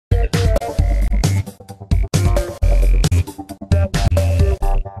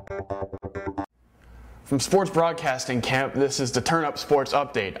From Sports Broadcasting Camp, this is the Turn Up Sports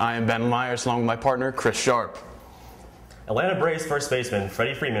Update. I am Ben Myers along with my partner, Chris Sharp. Atlanta Braves first baseman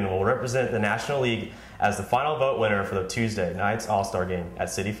Freddie Freeman will represent the National League as the final vote winner for the Tuesday night's All-Star Game at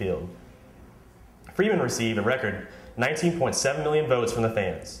Citi Field. Freeman received a record 19.7 million votes from the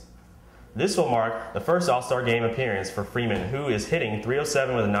fans. This will mark the first All-Star Game appearance for Freeman, who is hitting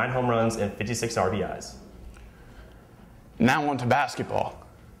 .307 with 9 home runs and 56 RBIs. Now on to basketball.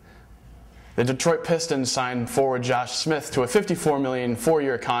 The Detroit Pistons signed forward Josh Smith to a $54 million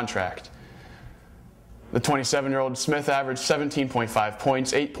four-year contract. The 27-year-old Smith averaged 17.5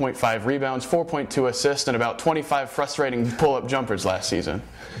 points, 8.5 rebounds, 4.2 assists, and about 25 frustrating pull-up jumpers last season.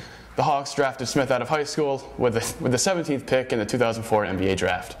 The Hawks drafted Smith out of high school with the 17th pick in the 2004 NBA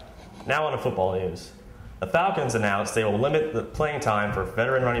draft. Now on to football news. The Falcons announced they will limit the playing time for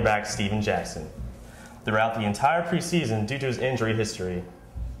veteran running back Steven Jackson throughout the entire preseason due to his injury history.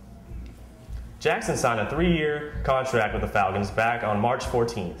 Jackson signed a 3-year contract with the Falcons back on March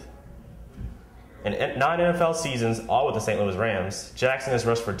 14th. In 9 NFL seasons, all with the St. Louis Rams, Jackson has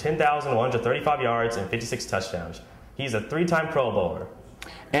rushed for 10,135 yards and 56 touchdowns. He's a 3-time Pro Bowler.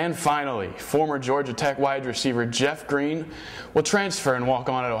 And finally, former Georgia Tech wide receiver Jeff Green will transfer and walk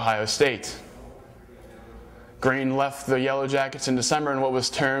on at Ohio State. Green left the Yellow Jackets in December in what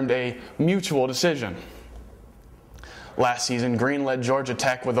was termed a mutual decision. Last season, Green led Georgia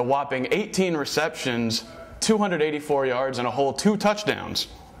Tech with a whopping 18 receptions, 284 yards, and a whole 2 touchdowns.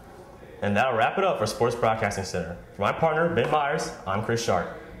 And that'll wrap it up for Sports Broadcasting Center. For my partner, Ben Myers, I'm Chris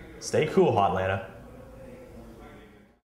Sharp. Stay cool, Hotlanta.